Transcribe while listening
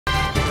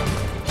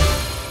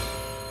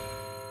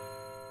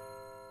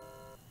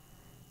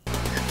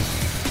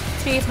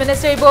Chief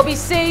Minister Ibobi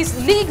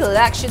says legal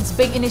actions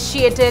being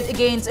initiated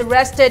against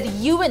arrested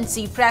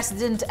UNC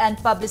President and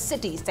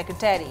Publicity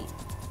Secretary.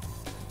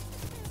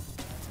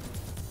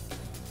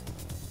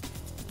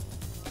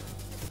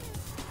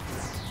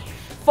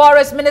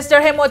 Forest Minister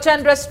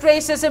Hemochandra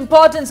stresses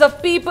importance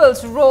of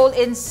people's role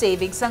in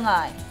saving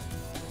Sangay.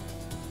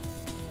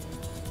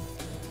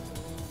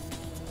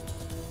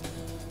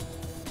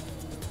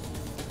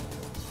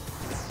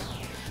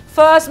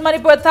 First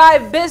Manipur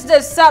Thai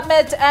Business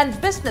Summit and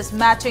Business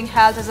Matching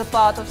held as a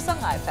part of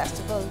Sangay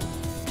Festival.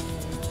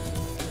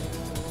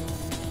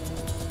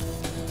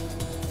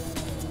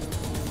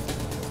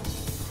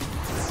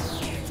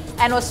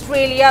 And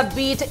Australia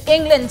beat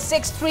England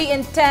 6-3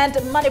 in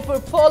 10th Manipur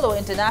Polo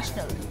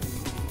International.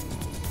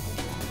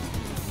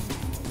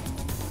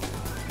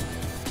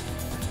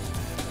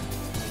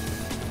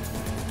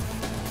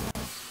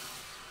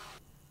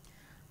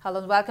 Hello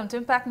and welcome to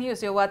Impact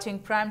News. You're watching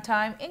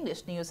Primetime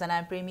English News and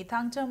I'm Premi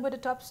Thangcham with the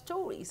top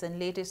stories and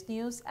latest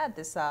news at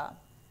this hour.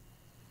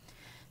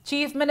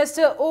 Chief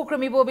Minister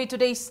Okram Ibobi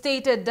today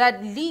stated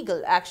that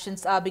legal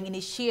actions are being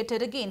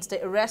initiated against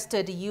the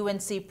arrested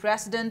UNC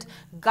President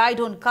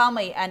Gaidon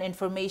Kamai and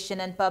Information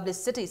and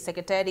Publicity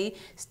Secretary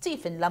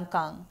Stephen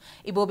Lamkang.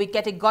 Ibobi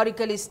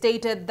categorically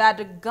stated that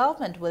the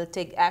government will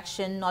take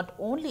action not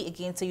only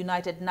against the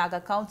United Naga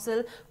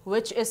Council,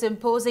 which is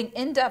imposing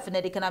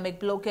indefinite economic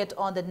blockade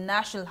on the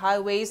national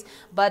highways,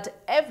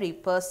 but every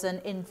person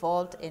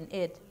involved in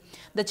it.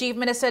 The Chief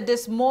Minister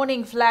this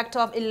morning flagged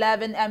off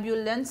 11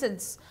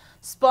 ambulances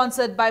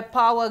sponsored by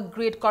Power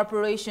Grid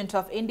Corporation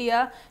of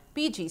India,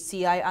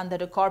 PGCI, under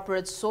the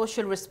Corporate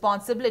Social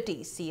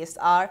Responsibility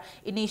 (CSR)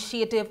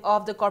 initiative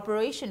of the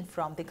corporation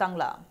from the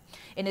Kangla.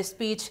 In a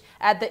speech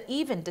at the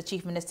event, the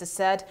Chief Minister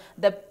said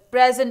the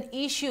present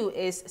issue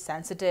is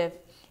sensitive.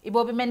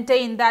 Ibobi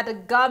maintained that the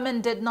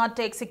government did not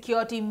take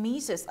security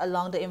measures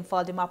along the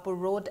Imphal-Dimapur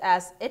road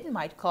as it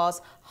might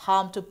cause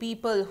harm to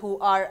people who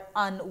are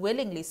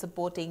unwillingly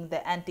supporting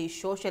the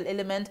anti-social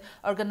element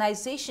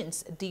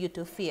organizations due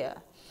to fear.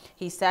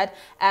 He said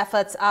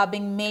efforts are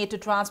being made to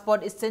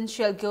transport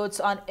essential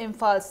goods on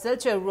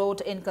Imphal-Silchar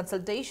Road in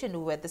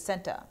consultation with the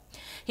centre.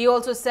 He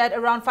also said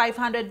around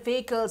 500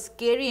 vehicles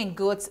carrying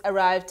goods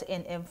arrived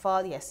in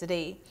Imphal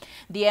yesterday.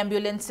 The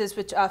ambulances,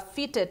 which are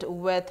fitted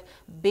with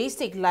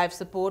basic life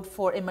support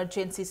for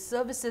emergency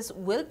services,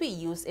 will be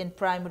used in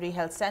primary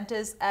health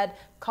centres at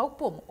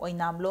Kaupum,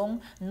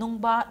 Oinamlong,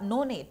 Nungba,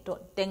 None,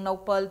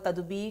 Tengnaupal,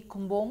 Tadubi,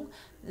 Kumbong,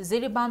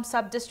 Ziribam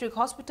Sub-District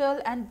Hospital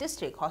and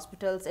District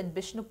Hospitals in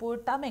Bishnupur,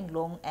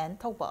 Tamenglong and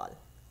Thoubal.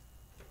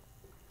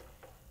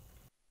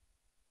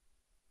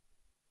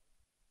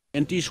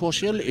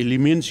 Anti-social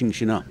elements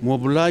sina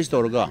mobilized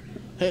orga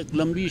hek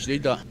lambi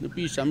sida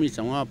nupi sami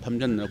sanga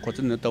phamjan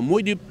khotna ta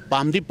moidi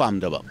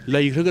pamdaba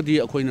laihragadi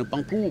akoina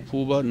pangpu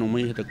phuba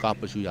nomai heta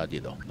kapasu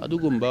yade do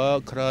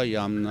adugumba khara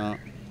yamna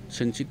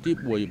sensitive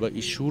oiba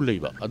issue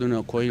leiba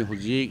aduna khoi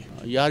hoji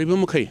yariba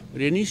makhai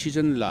rainy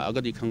season la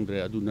agadi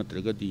khangdre adu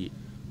natragadi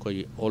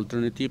khoi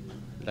alternative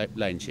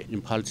lifeline che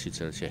Imphal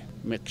Silchar che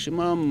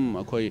maximum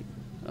akhoi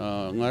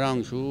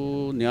ngarang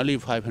su nearly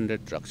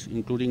 500 trucks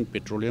including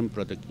petroleum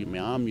product ki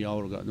myam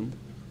yaurga dum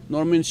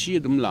norman si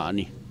dum la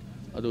ani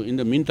ado in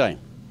the meantime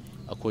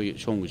akoi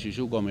song si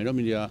su government of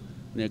India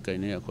ne kai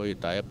ne akoi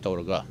tie up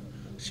tawrga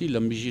si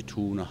lambi si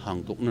thu na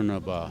hang tok na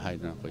ba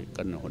haina koi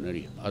kan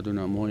honari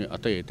aduna moi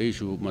atai atai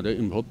su mada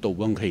involve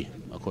tawbang khai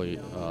akoi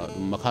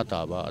makha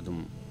ta ba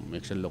adum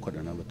action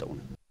lokadana ba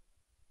tawn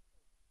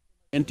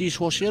anti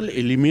social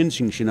elements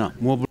sina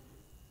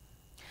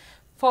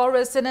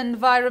Forest and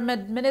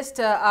Environment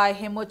Minister I.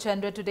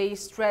 Hemochandra today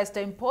stressed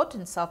the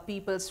importance of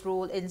people's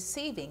role in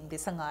saving the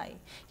Sangay.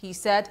 He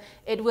said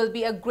it will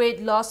be a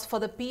great loss for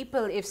the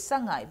people if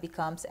Sangay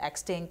becomes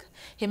extinct.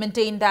 He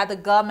maintained that the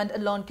government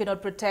alone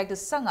cannot protect the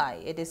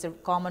Sangay. It is a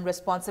common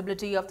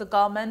responsibility of the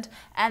government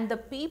and the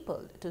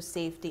people to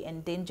save the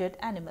endangered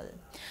animal.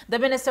 The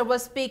minister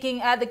was speaking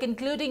at the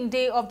concluding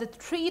day of the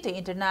 3-day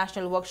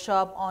international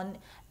workshop on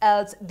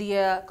elk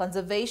deer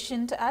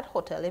conservation at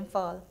Hotel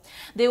Imphal.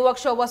 The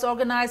workshop was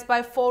organized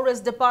by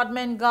Forest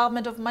Department,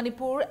 Government of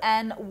Manipur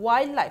and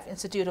Wildlife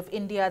Institute of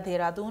India,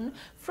 Dehradun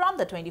from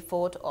the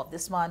 24th of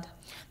this month.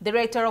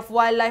 Director of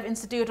Wildlife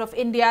Institute of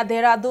India,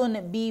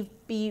 Dehradun,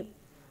 B.P.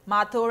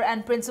 Mathur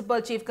and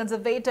Principal Chief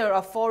Conservator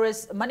of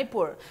Forest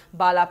Manipur,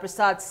 Bala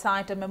Prasad,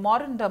 signed a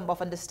Memorandum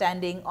of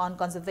Understanding on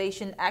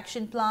Conservation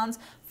Action Plans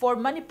for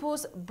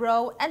Manipur's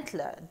brow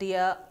antler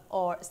deer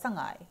or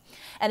Sangay.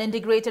 An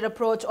integrated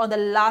approach on the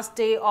last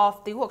day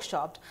of the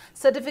workshop.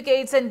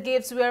 Certificates and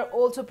gifts were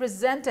also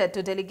presented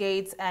to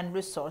delegates and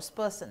resource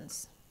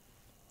persons.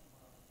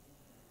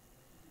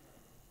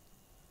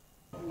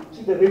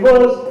 See, the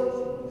rivers,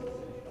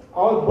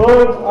 our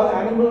birds, our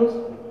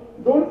animals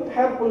don't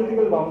have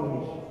political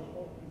boundaries.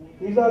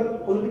 These are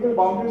political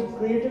boundaries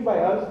created by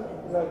us,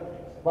 these are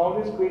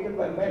boundaries created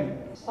by men.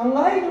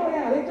 Sangay जो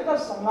है, हर एक जगह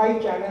Sangai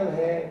channel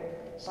है,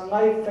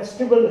 Sangai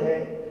festival है,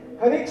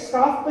 हर एक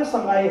scarf पे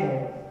संगाई है,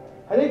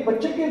 हर एक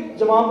बच्चे के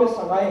जमा पे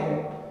संगाई है,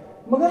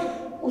 मगर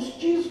उस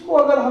चीज को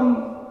अगर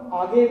हम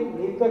आगे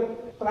लेकर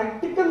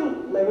प्रैक्टिकल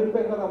लेवल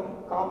पे अगर हम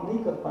काम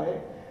नहीं कर पाए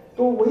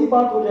तो वही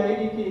बात हो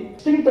जाएगी कि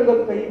एक्सटिंक्ट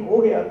अगर कहीं हो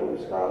गया तो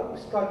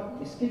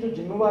इसकी जो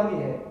जिम्मेवारी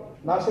है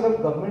ना सिर्फ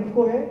गवर्नमेंट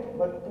को है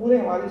बट पूरे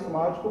हमारे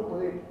समाज को,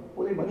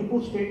 पूरे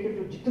मणिपुर स्टेट के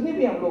जो जितने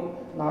भी हम लोग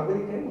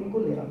नागरिक हैं उनको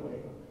लेना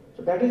पड़ेगा.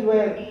 So that is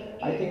where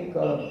I think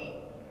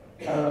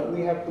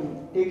we have to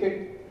take it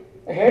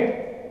ahead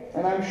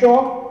and I am sure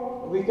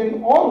we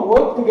can all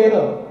work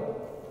together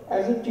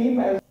as a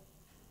team.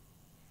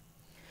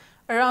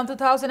 Around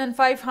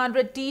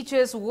 2,500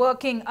 teachers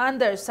working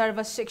under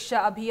Sarva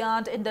Shiksha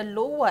Abhiyan in the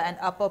lower and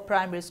upper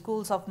primary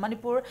schools of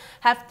Manipur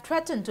have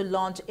threatened to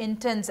launch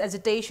intense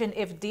agitation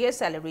if their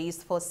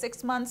salaries for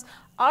 6 months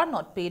are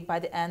not paid by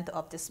the end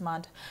of this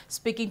month.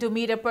 Speaking to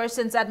media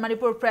persons at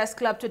Manipur Press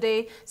Club today,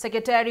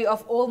 Secretary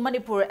of All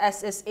Manipur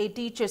SSA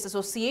Teachers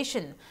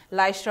Association,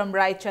 Laishram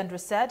Rai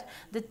Chandra said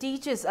the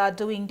teachers are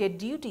doing their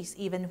duties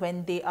even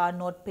when they are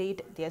not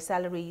paid their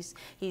salaries.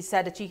 He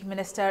said the Chief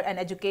Minister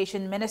and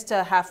Education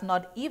Minister have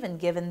not even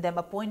given them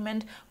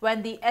appointment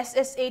when the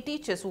SSA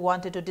teachers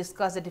wanted to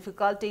discuss the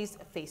difficulties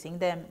facing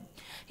them.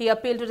 He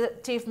appealed to the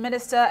Chief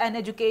Minister and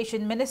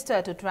Education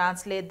Minister to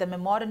translate the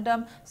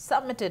memorandum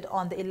submitted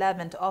on the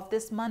 11th of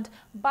this month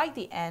by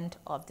the end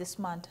of this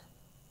month.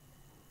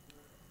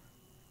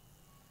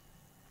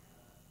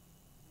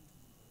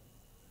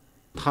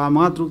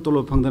 Thamatruk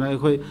tolo phangdana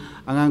khoi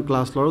angang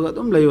class lorga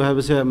dum layu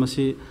habase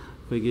masi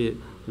khoigi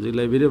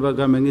library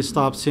government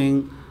staff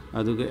sing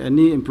aduga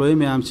any employee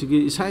mayam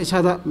sigi isa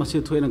isa da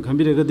masi thoina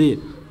khambiragadi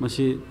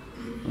masi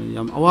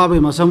yam awabe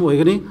masam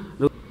oigani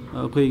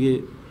khoigi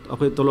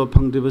akhoi tolo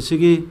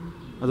phangdibasigi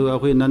aduga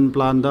akhoi non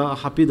plan da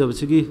happy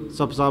dabasigi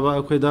chap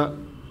chaba akhoi da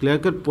clear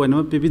cut point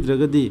ma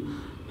pibidragadi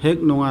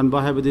hek nongan ba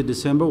habadi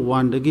December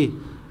 1 dagi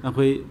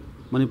akhoi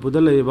Manipur da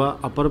laiba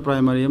upper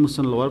primary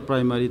and lower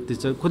primary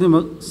teacher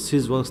khudima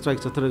seize work strike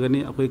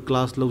chatragani akhoi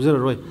class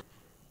logzaroi.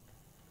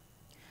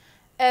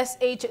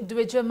 S.H.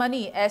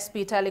 Dwijamani,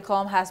 SP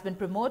Telecom, has been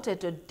promoted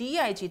to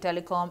DIG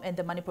Telecom in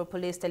the Manipur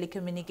Police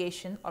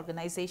Telecommunication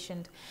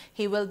Organization.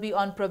 He will be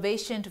on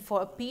probation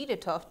for a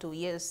period of 2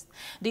 years.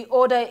 The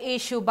order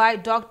issued by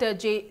Dr.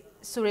 J.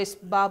 Suresh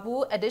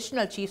Babu,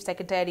 Additional Chief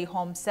Secretary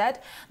Home, said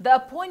the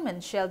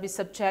appointment shall be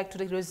subject to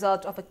the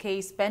result of a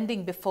case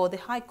pending before the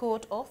High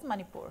Court of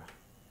Manipur.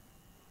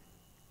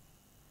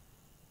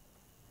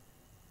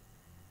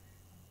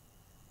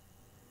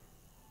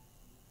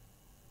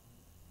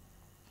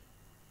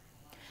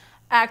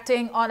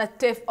 Acting on a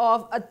tip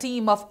of a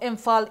team of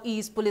Imphal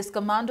East Police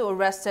Commando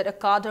arrested a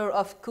cadre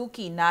of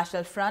Kuki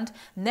National Front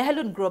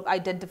Nehalun Group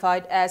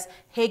identified as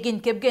Hagin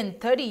Kipgen,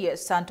 30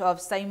 years, son of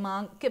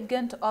Saimang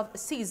Kipgen of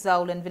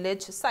Sizaulan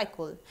village,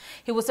 Saikul.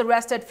 He was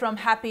arrested from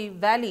Happy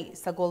Valley,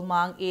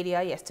 Sagolmang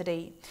area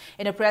yesterday.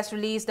 In a press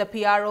release, the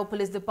PRO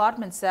Police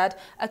Department said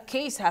a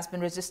case has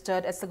been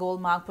registered at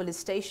Sagolmang Police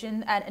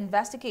Station and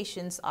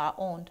investigations are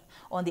on.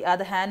 On the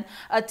other hand,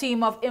 a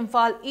team of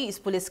Imphal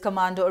East Police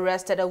Commando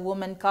arrested a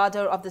woman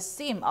cadre of the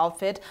same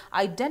outfit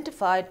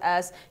identified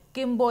as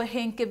Kimboy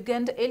Heng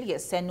Kipgent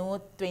alias Senu,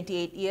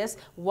 28 years,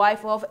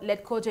 wife of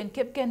Letkojen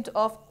Kipgent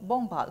of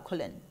Bongbal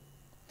Kulin.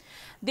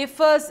 The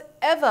first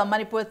ever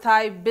Manipur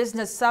Thai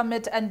Business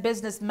Summit and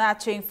Business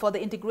Matching for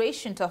the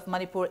integration of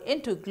Manipur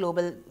into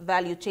global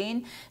value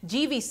chain,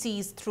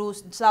 GVCs through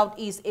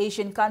Southeast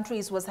Asian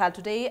countries, was held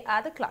today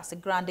at the Classic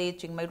Grande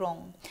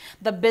Chingmairong.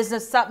 The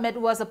Business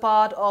Summit was a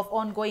part of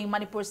ongoing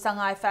Manipur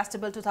Sangai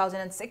Festival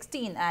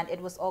 2016 and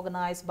it was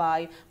organized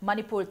by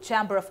Manipur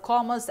Chamber of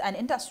Commerce and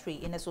Industry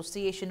in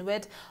association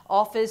with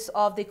Office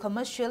of the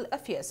Commercial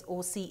Affairs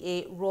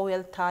OCA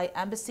Royal Thai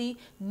Embassy,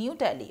 New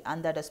Delhi,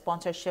 under the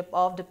sponsorship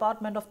of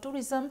Department of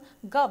Tourism,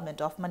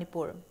 Government of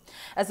Manipur.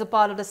 As a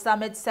part of the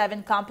summit,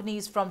 7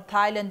 companies from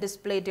Thailand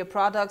displayed their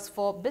products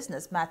for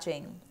business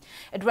matching.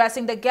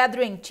 Addressing the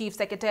gathering, Chief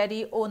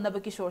Secretary O.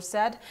 Nabakishore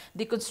said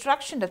the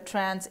construction of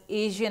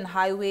Trans-Asian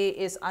Highway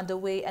is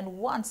underway and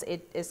once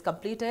it is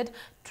completed,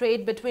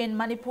 trade between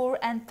Manipur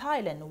and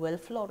Thailand will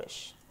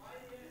flourish.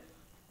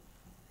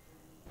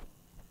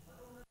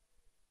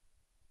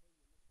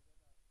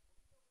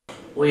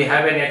 We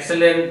have an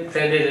excellent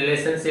friendly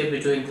relationship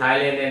between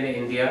Thailand and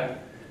India,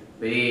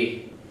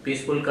 very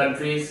peaceful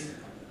countries,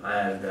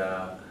 and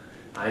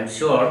I'm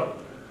sure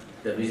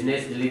the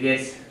business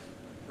delegates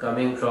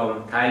coming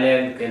from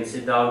Thailand can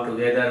sit down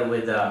together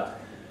with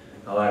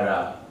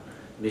our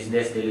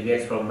business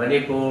delegates from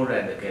Manipur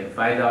and they can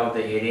find out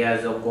the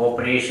areas of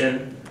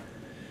cooperation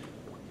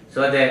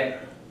so that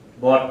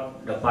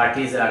both the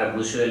parties are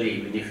mutually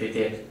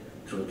benefited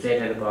through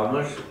trade and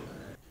commerce.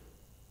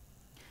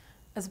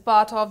 As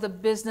part of the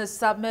business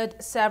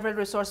summit, several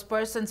resource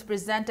persons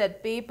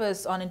presented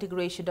papers on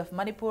integration of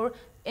Manipur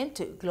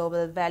into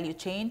global value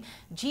chain,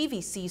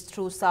 GVCs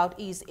through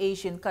Southeast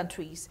Asian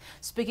countries.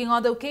 Speaking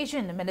on the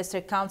occasion,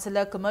 Minister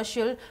Councillor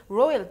Commercial,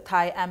 Royal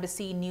Thai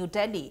Embassy, New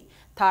Delhi,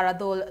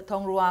 Taradol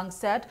Thongruang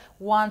said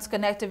once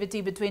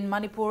connectivity between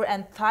Manipur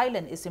and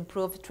Thailand is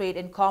improved, trade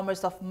and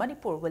commerce of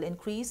Manipur will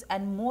increase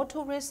and more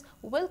tourists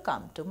will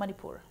come to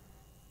Manipur.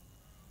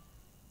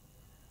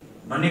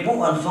 Manipur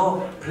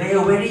also play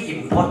a very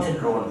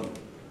important role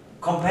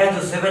Compared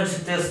to 7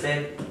 sister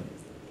states,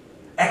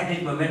 at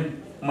this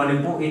moment,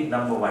 Manipur is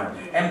number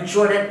 1. I'm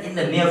sure that in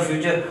the near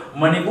future,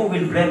 Manipur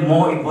will play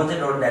more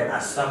important role than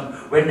Assam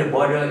when the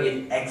border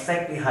is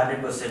exactly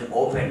 100%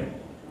 open.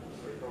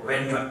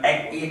 When the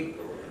act is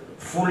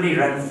fully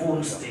run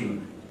full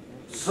steam.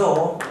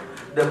 So,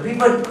 the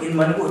people in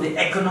Manipur, the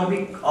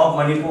economic of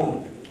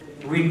Manipur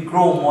will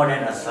grow more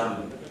than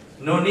Assam.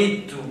 No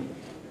need to,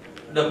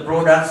 the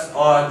products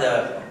or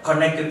the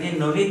connectivity,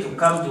 no need to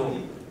come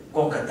to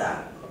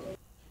Kolkata.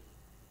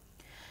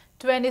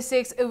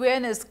 26th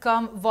Awareness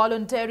Come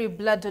Voluntary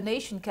Blood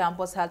Donation Camp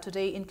was held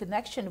today in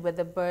connection with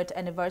the birth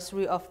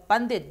anniversary of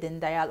Pandit Din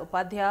Dayal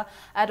Upadhyaya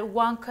at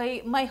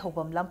Wangkai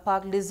Maihobam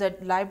Lampak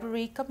Lizard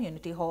Library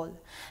Community Hall.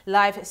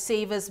 Life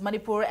Savers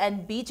Manipur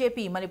and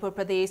BJP Manipur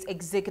Pradesh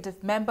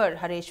Executive Member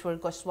Hareshwar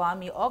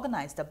Goswami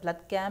organized the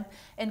blood camp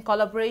in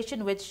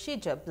collaboration with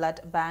Shija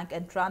Blood Bank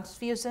and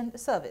Transfusion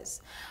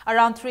Service.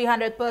 Around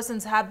 300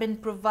 persons have been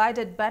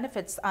provided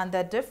benefits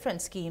under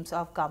different schemes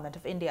of Government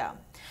of India.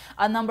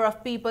 A number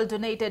of people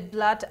donated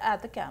blood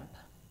at the camp.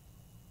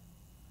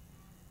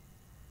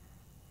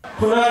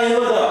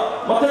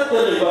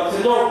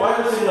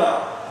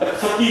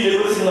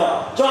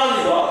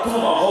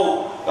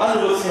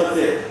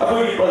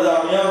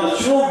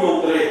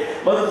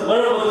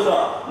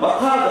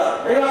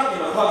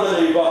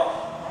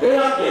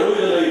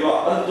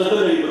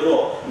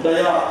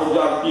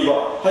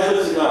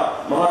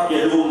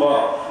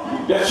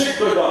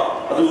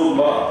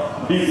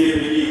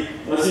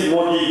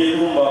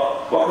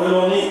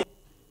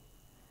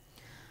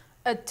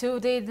 A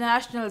two-day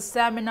national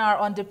seminar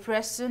on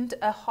depression,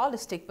 a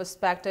holistic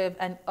perspective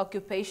and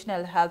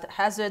occupational health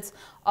hazards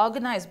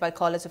organized by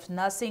College of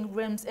Nursing,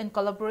 RIMS in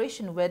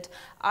collaboration with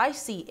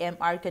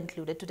ICMR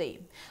concluded today.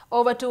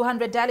 Over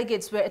 200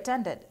 delegates were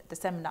attended the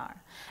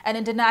seminar. An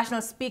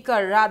international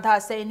speaker, Radha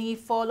Saini,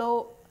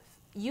 followed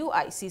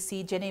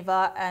UICC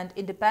Geneva and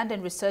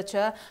independent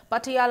researcher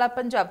Patiala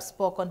Punjab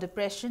spoke on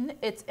depression,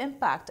 its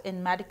impact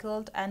in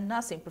medical and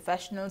nursing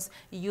professionals,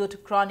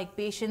 youth, chronic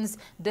patients,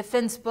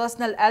 defense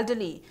personnel,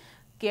 elderly,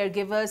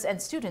 caregivers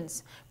and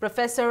students.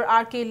 Professor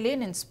R.K.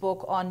 Lenin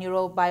spoke on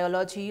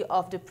neurobiology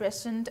of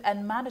depression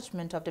and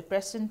management of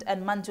depression,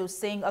 and Manju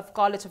Singh of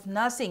College of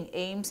Nursing,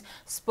 AIMS,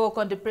 spoke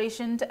on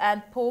depression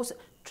and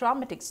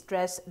post-traumatic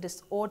stress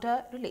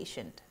disorder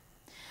relation.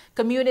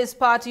 Communist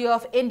Party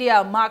of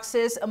India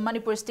Marxist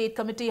Manipur State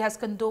Committee has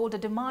condoled the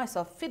demise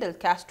of Fidel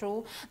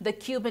Castro, the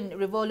Cuban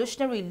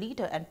revolutionary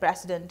leader and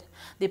president.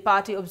 The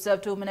party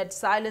observed 2-minute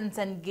silence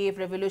and gave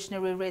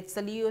revolutionary red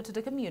salute to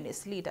the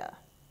communist leader.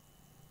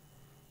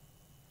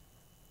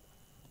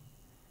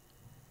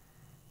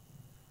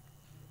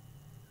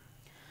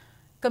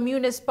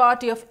 Communist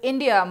Party of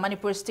India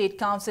Manipur State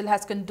Council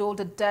has condoled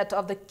the death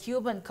of the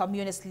Cuban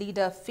communist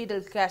leader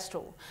Fidel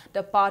Castro.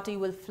 The party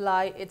will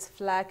fly its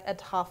flag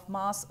at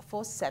half-mast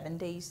for 7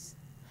 days.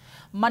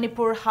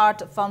 Manipur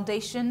Heart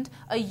Foundation,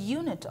 a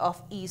unit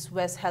of East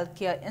West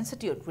Healthcare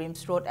Institute,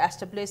 RIMS Road,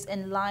 established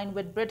in line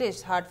with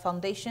British Heart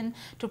Foundation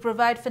to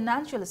provide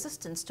financial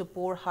assistance to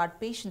poor heart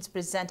patients,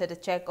 presented a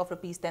cheque of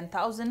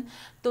 ₹10,000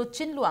 to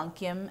Chin Luang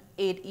Kim,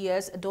 8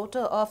 years, daughter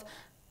of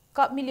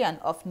Kapmilian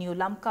of New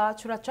Lamka,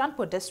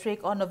 Churachandpur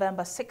district on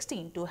November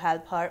 16 to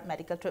help her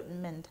medical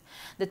treatment.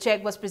 The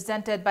cheque was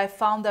presented by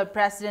founder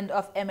president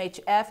of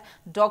MHF,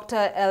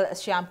 Dr. L.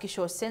 Shyam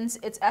Kishore. Since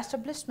its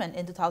establishment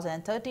in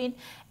 2013,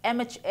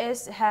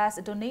 MHS has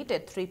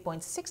donated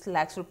 3.6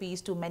 lakhs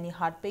rupees to many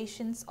heart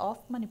patients of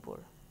Manipur.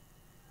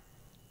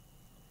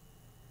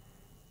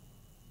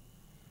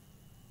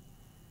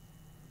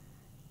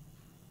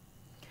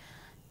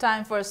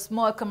 Time for a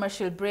small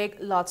commercial break.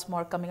 Lots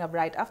more coming up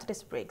right after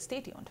this break. Stay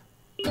tuned.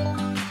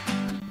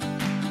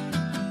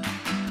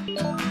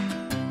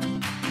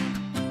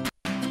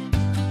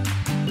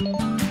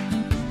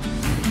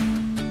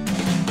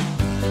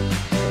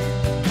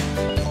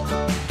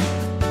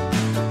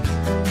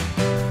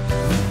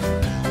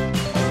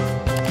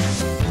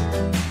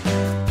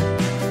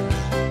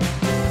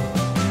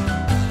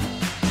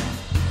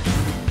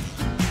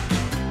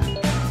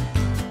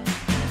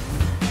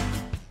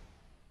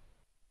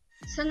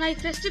 Sangai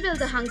Festival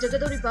the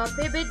Hangjagadoriba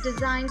Pebet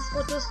Designs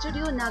Photo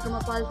Studio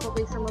Nagamapal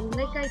Phobei Samam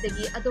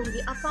Lekaidaги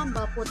Adongi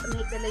Apamba Pot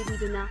Amhekta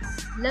Leibiduna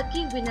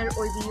Lucky Winner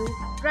Oibiu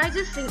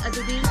Prizes Sing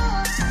Adudi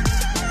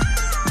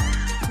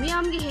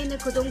Miyamgi Hena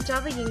Kodong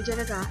Chava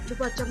Yingjaraga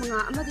Lupa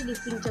Chamanga Amadi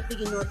Listing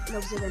Chapigi Note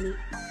Lobzagani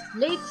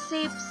Late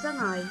Safe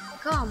Sangai.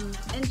 Come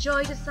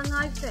enjoy the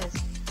Sangai Fest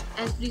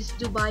and please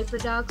do buy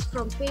products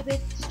from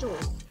Pebet Store.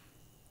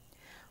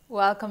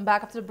 Welcome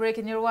back after the break,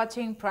 and you're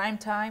watching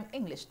Primetime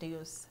English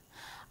News.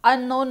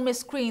 Unknown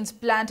miscreants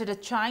planted a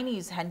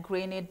Chinese hand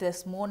grenade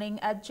this morning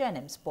at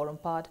Jennings,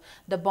 Borumpad.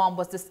 The bomb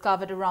was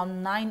discovered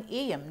around 9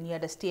 a.m. near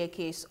the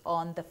staircase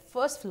on the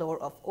first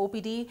floor of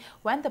OPD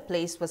when the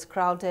place was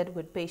crowded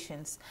with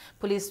patients.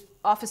 Police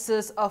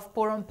Officers of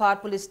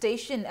Porompat Police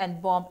Station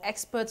and bomb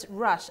experts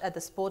rushed at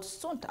the spot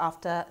soon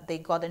after they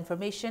got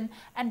information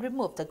and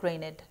removed the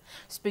grenade.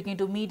 Speaking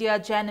to media,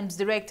 JANIM's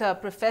director,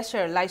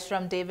 Professor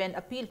Laisram Deven,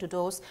 appealed to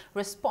those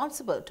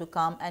responsible to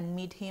come and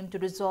meet him to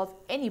resolve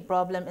any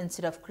problem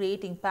instead of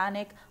creating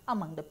panic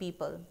among the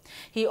people.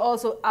 He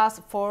also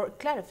asked for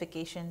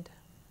clarification.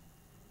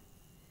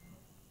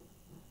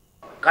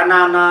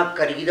 Kanana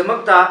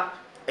Karigidamakta,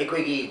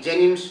 Ekogi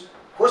JANIM's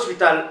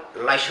Hospital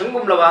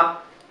Laishangumlava,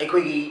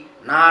 Ekogi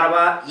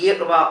Narva,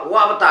 Yetlava,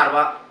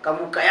 Wabatarva,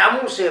 Kamu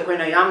Kayamu se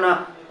Quena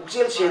Yamna,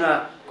 Uxil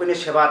Sena, Quena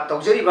Sheva,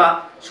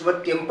 Togzeriba,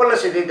 Subat Temple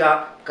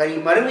Sedida, Kari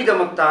Marimida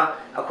Makta,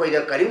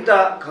 Aquida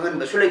Karimta, Kangan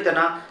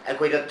Basulatana,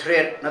 Aquida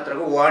threat,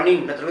 Natrago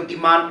warning, Natrago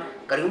demand,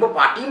 Karimba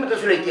party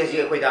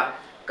Metasulati Aquida,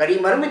 Kari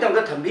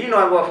Marimida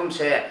Tambino from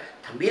Se,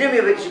 Tambina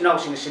Vixin now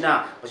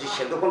Sinsina, was it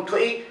Shadokon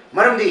Tway,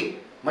 Maramdi.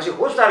 Masi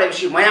hostal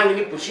ebsi mayang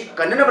ini pusi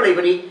kanana balai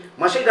bani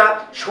masi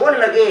da shon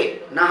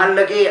lage nahal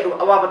lage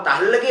awab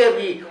tahal lage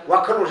abi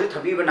wakhan ose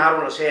thabi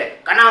banaro lose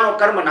kanano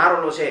karma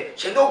naro lose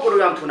sendo puru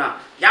yam thuna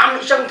yam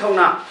isang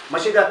thona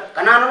masi da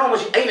kanano no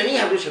masi ai nani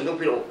habu sendo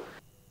piro.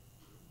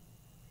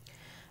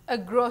 A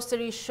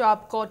grocery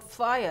shop caught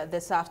fire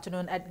this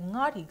afternoon at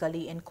Ngari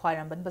Gully in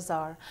Khairamban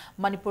Bazaar.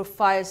 Manipur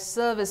Fire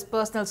Service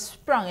personnel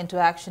sprung into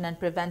action and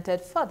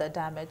prevented further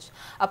damage.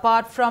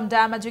 Apart from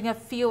damaging a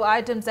few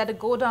items at a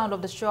godown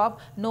of the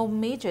shop, no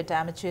major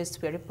damages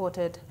were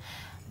reported.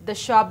 The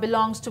shop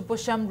belongs to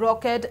Pusham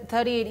Rocket,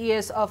 38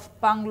 years, of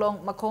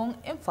Panglong Makong,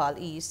 Imphal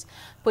East.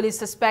 Police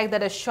suspect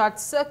that a short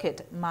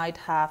circuit might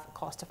have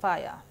caused a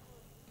fire.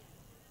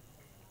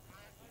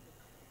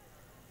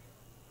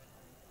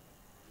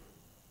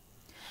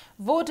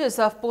 Voters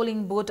of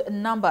polling booth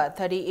number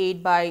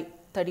 38/31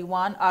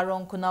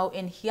 Arong Kunau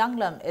in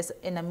Hyanglam is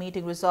in a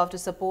meeting resolved to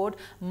support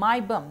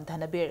Maibam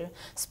Dhanabir.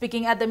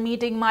 Speaking at the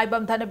meeting,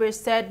 Maibam Dhanabir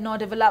said no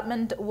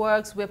development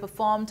works were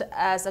performed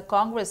as a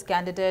Congress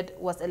candidate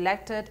was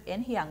elected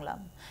in Hyanglam.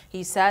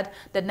 He said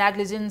the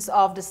negligence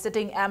of the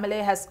sitting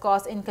MLA has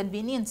caused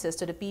inconveniences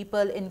to the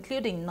people,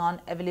 including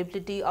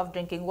non-availability of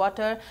drinking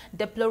water,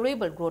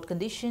 deplorable road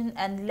condition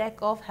and lack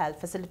of health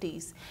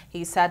facilities.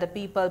 He said the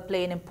people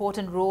play an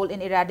important role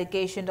in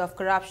eradication of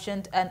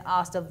corruption and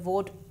asked the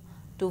vote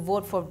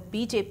for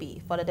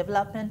BJP for the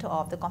development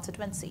of the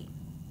constituency.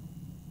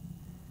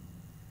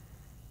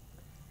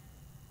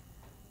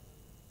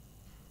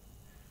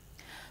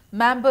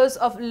 Members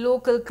of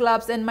local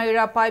clubs and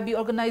Maira Paibi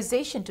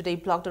organization today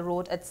blocked the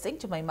road at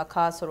Singchamai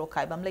Makha,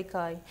 Sorokhaibam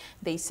Laikai.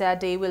 They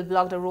said they will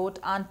block the road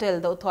until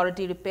the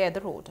authority repair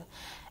the road.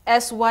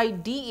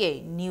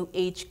 SYDA, New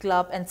Age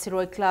Club and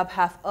Siroi Club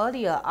have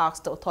earlier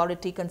asked the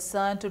authority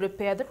concerned to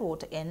repair the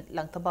road in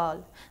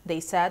Langtabal. They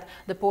said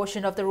the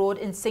portion of the road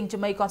in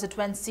Singchamai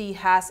constituency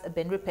has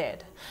been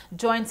repaired.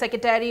 Joint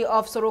Secretary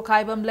of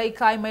Sorokhaibam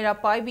Laikai, Maira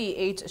Paibi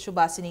H.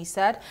 Shubhasini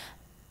said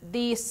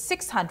the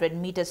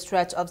 600-meter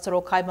stretch of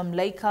Sorokhaibam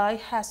Laikai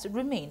has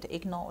remained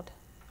ignored.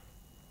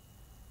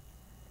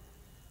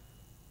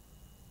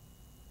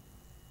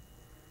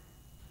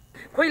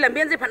 Koi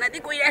lambian se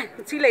phanati koi re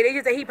si lei re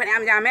je hi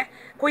phanam jame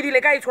koi di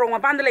lekai chorong ma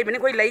pan de lei bani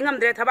koi lei ngam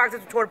dre thabak se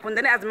chor pun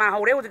de ne azma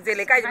haure u je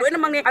lekai loina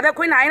mangi ada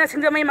koi nai na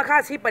Singchamai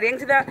Makha si pareng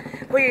sida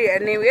koi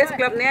New Age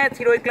Club ne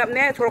Siroi Club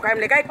ne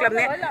Sorokhaibam Laikai Club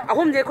ne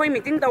ahum je koi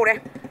meeting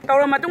tawre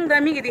tawra matung da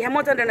mi gi di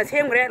Hemochandra na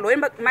semgre loin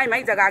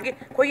mai jaga gi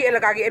koi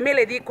elaka gi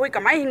MLA di koi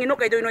kamai hingino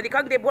kai doino di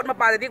khangde bot ma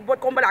pa di bot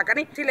komba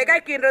lakani si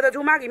lekai kindra da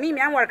juma gi mi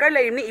myang worker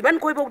lei ni iban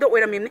koi bok do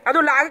oiram ni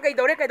adu la ga kai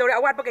dore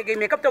awat pa kai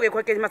makeup to ge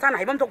koi ke masana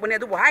haibam thok bane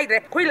adu bo hai dre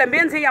koi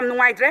lambian se yam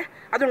nuai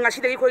adun ngasi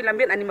dagi koi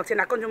lambian ani makse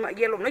nakon juma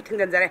yelo noi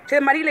thingdan jare se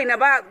mari leina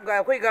ba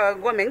koi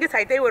government gi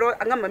site woro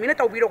angam mina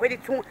tawbiro koi di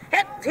chung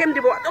he sem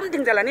dibo adum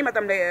thingjalani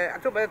matam le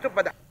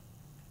atupada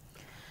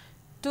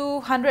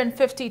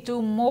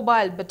 252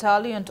 Mobile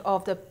Battalion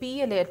of the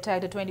PLA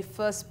attacked the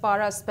 21st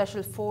Para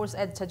Special Force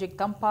at Chajik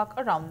Tampak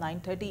around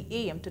 9:30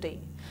 a.m. today.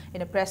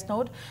 In a press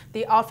note,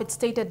 the outfit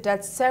stated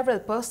that several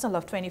personnel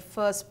of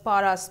 21st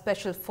Para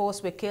Special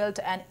Force were killed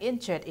and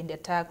injured in the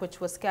attack, which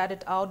was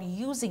carried out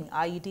using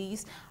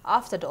IEDs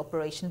after the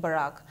Operation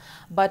Barak.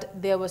 But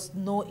there was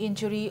no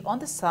injury on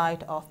the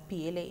side of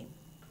PLA.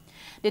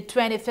 The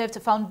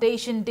 25th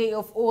Foundation Day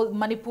of Old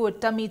Manipur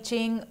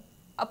Tamiching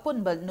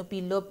Apunbal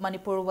Nupi Lup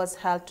Manipur was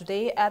held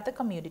today at the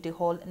Community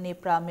Hall,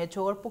 Nepra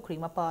Major, Pukri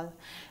Mapal.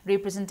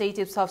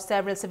 Representatives of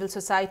several civil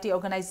society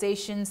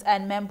organizations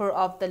and members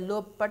of the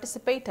Lup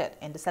participated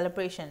in the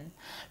celebration.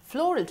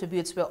 Floral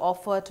tributes were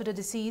offered to the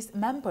deceased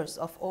members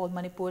of Old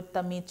Manipur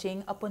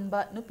Tamiching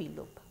Apunba Nupi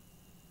Lup.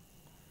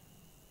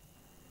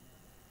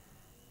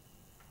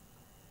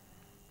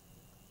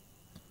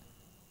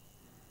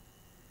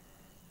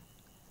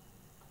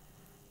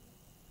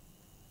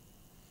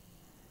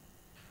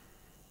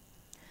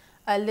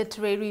 A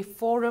literary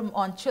forum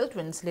on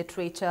children's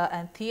literature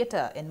and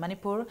theatre in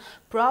Manipur,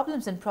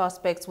 Problems and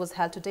Prospects, was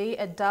held today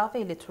at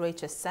Dave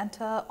Literature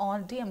Centre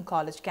on DM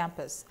College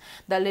campus.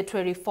 The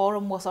literary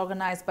forum was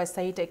organized by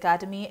Sahitya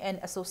Academy in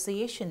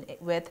association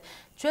with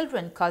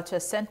Children Culture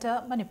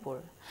Center,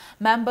 Manipur.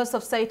 Members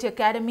of Saiti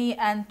Academy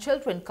and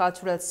Children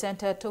Cultural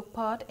Center took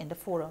part in the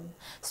forum.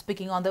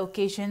 Speaking on the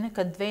occasion,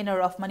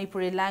 convener of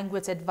Manipuri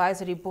Language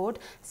Advisory Board,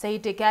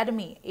 Saiti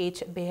Academy,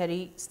 H.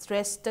 Behari,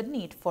 stressed the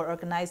need for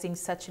organizing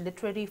such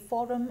literary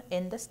forum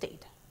in the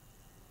state.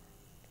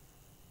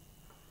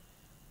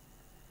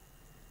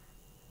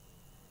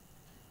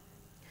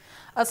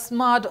 A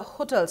smart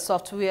hotel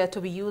software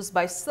to be used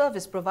by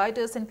service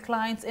providers and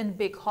clients in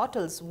big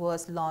hotels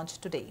was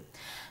launched today.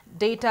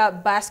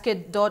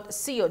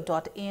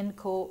 Databasket.co.in,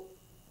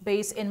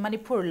 based in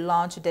Manipur,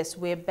 launched this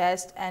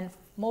web-based and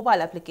mobile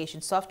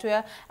application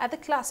software at the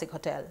Classic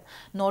Hotel,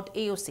 North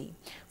AOC.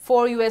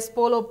 4 US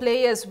polo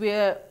players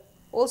were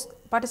also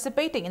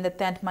participating in the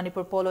 10th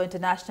Manipur Polo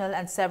International,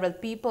 and several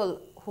people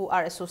who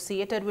are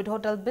associated with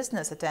hotel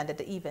business attended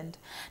the event.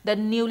 The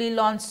newly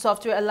launched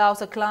software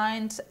allows a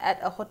client at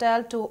a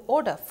hotel to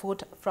order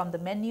food from the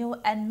menu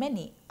and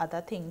many other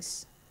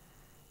things.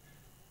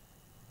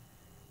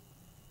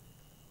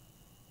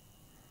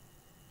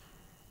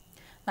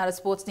 Now to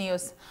sports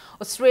news.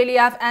 Australia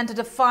have entered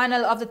the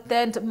final of the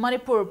 10th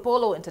Manipur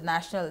Polo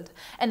International.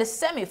 In the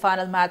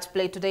semi-final match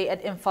played today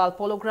at Imphal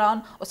Polo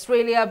Ground,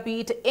 Australia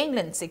beat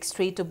England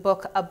 6-3 to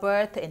book a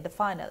berth in the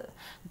final.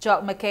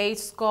 Jock McKay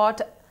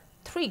scored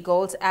 3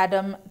 goals,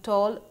 Adam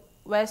Toll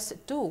West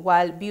 2,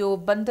 while Bio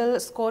Bundle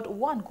scored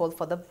 1 goal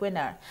for the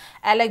winner.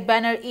 Alec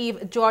Banner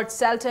Eve, George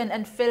Selton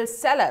and Phil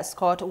Seller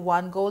scored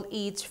 1 goal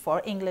each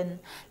for England.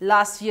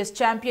 Last year's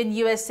champion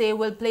USA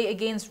will play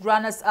against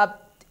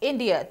runners-up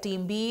India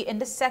Team B in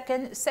the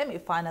second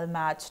semi-final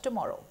match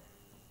tomorrow.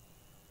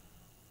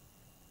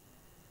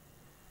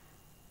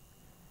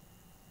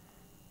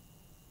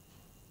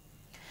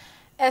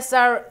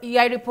 SR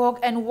Yairipok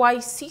and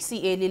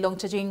YCCA Lilong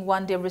Chajing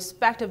won their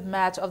respective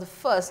match of the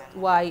first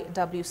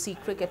YWC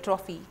Cricket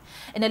Trophy.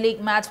 In a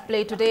league match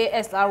played today,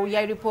 SR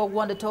Yairipok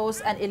won the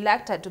toss and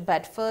elected to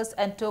bat first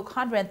and took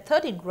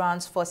 113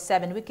 runs for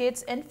 7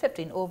 wickets in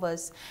 15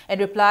 overs. In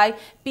reply,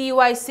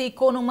 PYC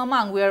Konung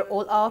Mamang were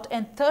all out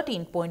in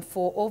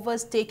 13.4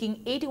 overs,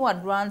 taking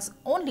 81 runs,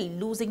 only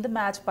losing the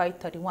match by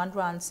 31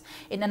 runs.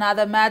 In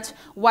another match,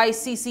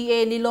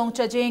 YCCA Lilong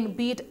Chajing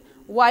beat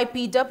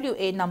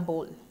YPWA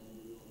Nambol.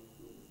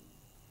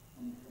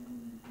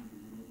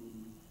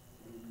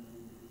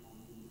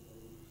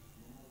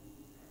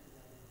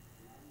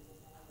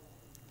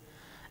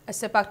 A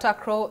Sepak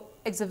Takraw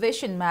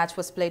exhibition match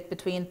was played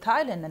between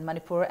Thailand and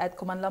Manipur at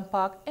Kumanlam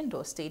Park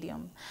Indoor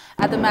Stadium.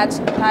 At the match,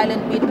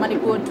 Thailand beat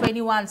Manipur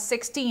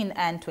 21-16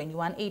 and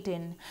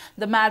 21-18.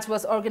 The match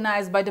was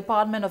organized by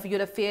Department of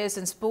Youth Affairs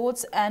and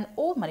Sports and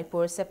All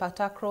Manipur Sepak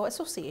Takraw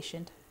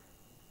Association.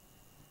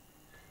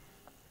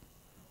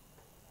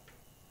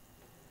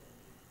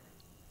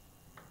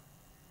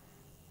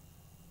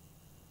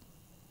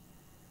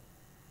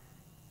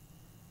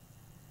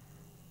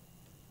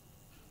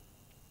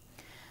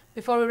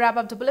 Before we wrap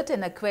up the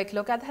bulletin, a quick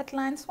look at the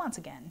headlines once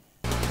again.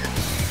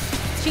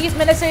 Chief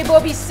Minister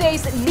Bobby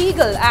says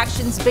legal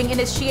actions being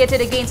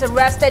initiated against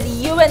arrested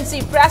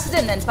UNC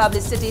President and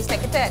Publicity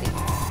Secretary.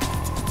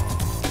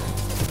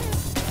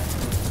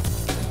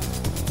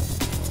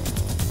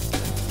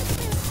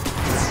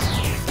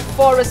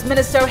 Forest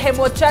Minister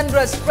Hemo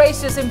Chandra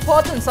stresses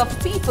importance of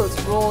people's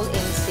role in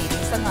saving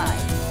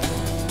Sangay.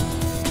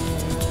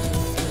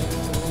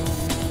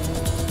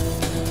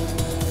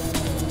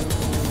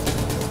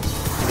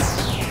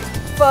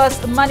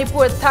 First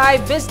Manipur Thai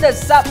Business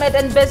Summit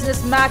and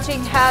Business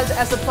Matching held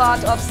as a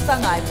part of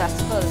Sangay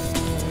Festival.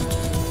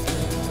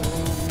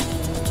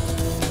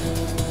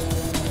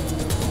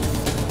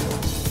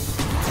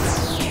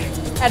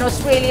 And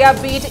Australia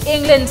beat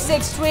England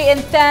 6-3 in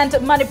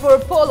 10th Manipur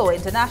Polo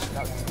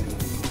International.